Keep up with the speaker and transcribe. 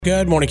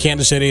Good morning,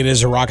 Kansas City. It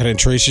is a Rocket and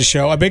Teresa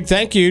show. A big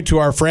thank you to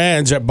our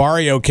friends at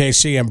Barrio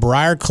KC and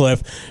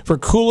Briarcliff for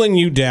cooling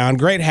you down.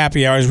 Great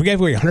happy hours. We gave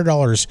away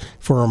 $100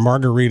 for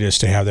margaritas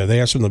to have there. They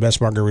have some of the best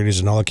margaritas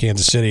in all of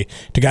Kansas City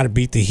to got to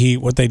beat the heat.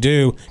 What they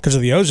do, because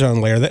of the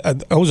ozone layer,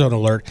 the ozone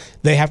alert,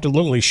 they have to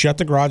literally shut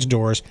the garage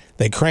doors.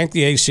 They crank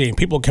the AC, and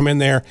people come in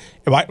there,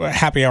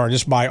 happy hour,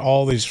 just buy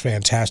all these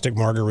fantastic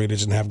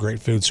margaritas and have great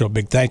food. So a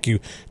big thank you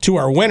to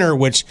our winner,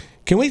 which...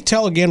 Can we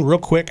tell again real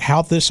quick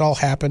how this all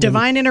happened?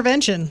 Divine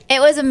intervention.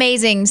 It was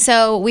amazing.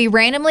 So we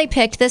randomly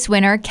picked this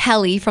winner,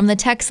 Kelly, from the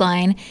text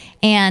line.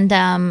 And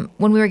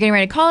when we were getting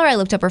ready to call her, I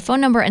looked up her phone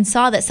number and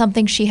saw that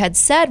something she had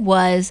said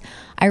was,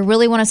 I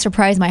really want to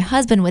surprise my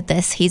husband with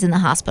this. He's in the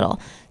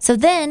hospital. So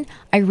then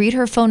I read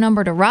her phone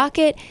number to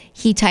Rocket.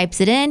 He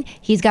types it in.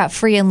 He's got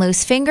free and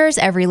loose fingers.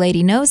 Every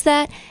lady knows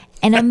that.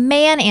 And a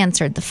man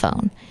answered the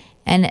phone.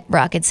 And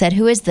Rocket said,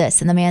 who is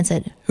this? And the man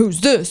said, who's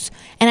this?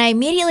 And I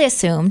immediately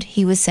assumed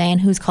he was saying,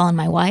 who's calling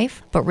my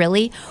wife? But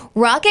really,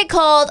 Rocket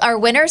called our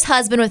winner's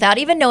husband without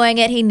even knowing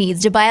it. He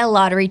needs to buy a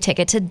lottery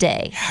ticket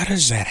today. How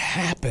does that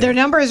happen? Their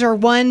numbers are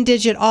one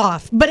digit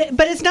off. But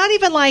it's not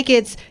even like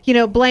it's,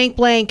 blank,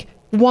 blank,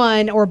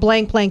 1 or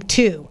blank, blank,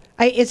 2.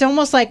 It's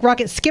almost like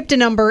Rocket skipped a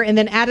number and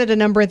then added a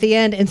number at the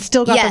end and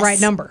still got the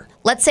right number.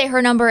 Let's say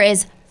her number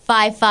is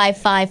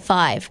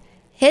 5555.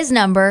 His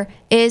number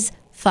is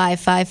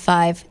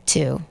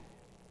 5552.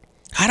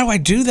 How do I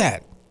do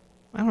that?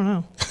 I don't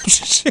know.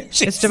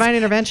 It's divine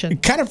intervention.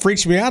 It kind of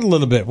freaks me out a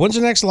little bit. When's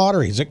the next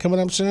lottery? Is it coming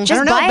up soon?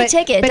 Just buy a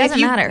ticket. It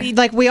doesn't matter.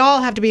 Like, we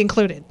all have to be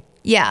included.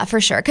 Yeah,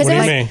 for sure. What do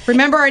you mean?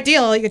 Remember our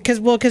deal, because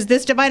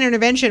this divine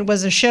intervention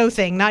was a show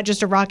thing, not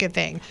just a Rocket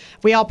thing.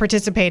 We all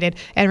participated,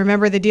 and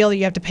remember the deal: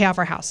 you have to pay off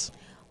our house.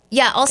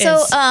 Yeah, also,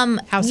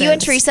 you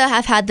and Teresa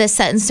have had this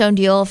set in stone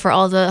deal for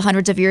all the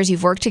hundreds of years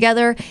you've worked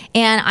together,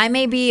 and I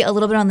may be a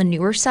little bit on the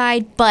newer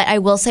side, but I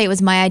will say it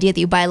was my idea that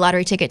you buy a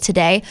lottery ticket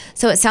today,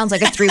 so it sounds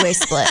like a three-way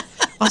split.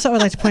 Also, I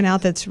would like to point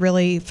out that's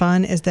really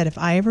fun is that if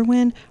I ever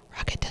win,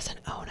 Rocket doesn't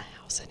own a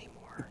house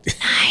anymore.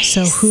 Nice.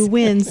 So who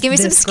wins? Give me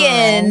some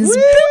skins.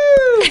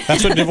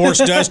 That's what divorce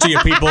does to you,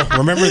 people.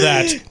 Remember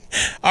that.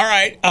 All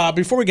right,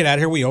 before we get out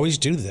of here, we always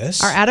do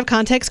this. Our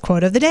out-of-context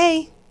quote of the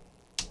day.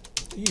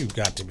 You've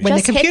got to be. When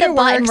Just the computer hit the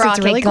button, works, Rocket,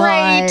 it's really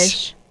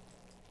gosh.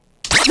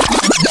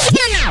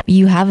 great.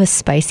 You have a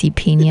spicy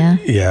pina.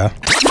 Yeah.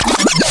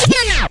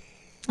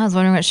 I was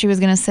wondering what she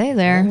was going to say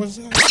there. What was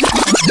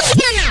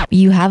that?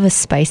 You have a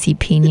spicy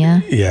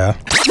pina. Yeah.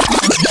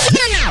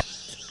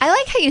 I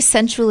like how you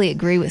sensually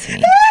agree with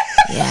me.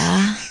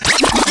 Yeah.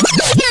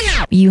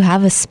 You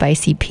have a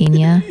spicy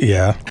pina.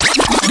 Yeah.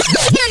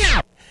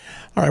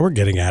 All right, we're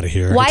getting out of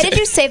here. Why did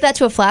you save that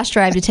to a flash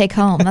drive to take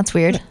home? That's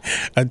weird.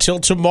 Until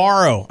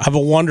tomorrow, have a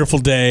wonderful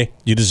day.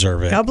 You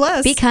deserve it. God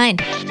bless. Be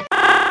kind.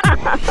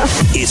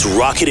 It's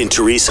Rocket and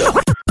Teresa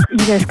You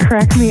guys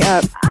crack me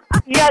up.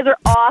 You guys are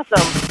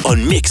awesome.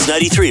 on Mix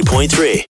 93.3.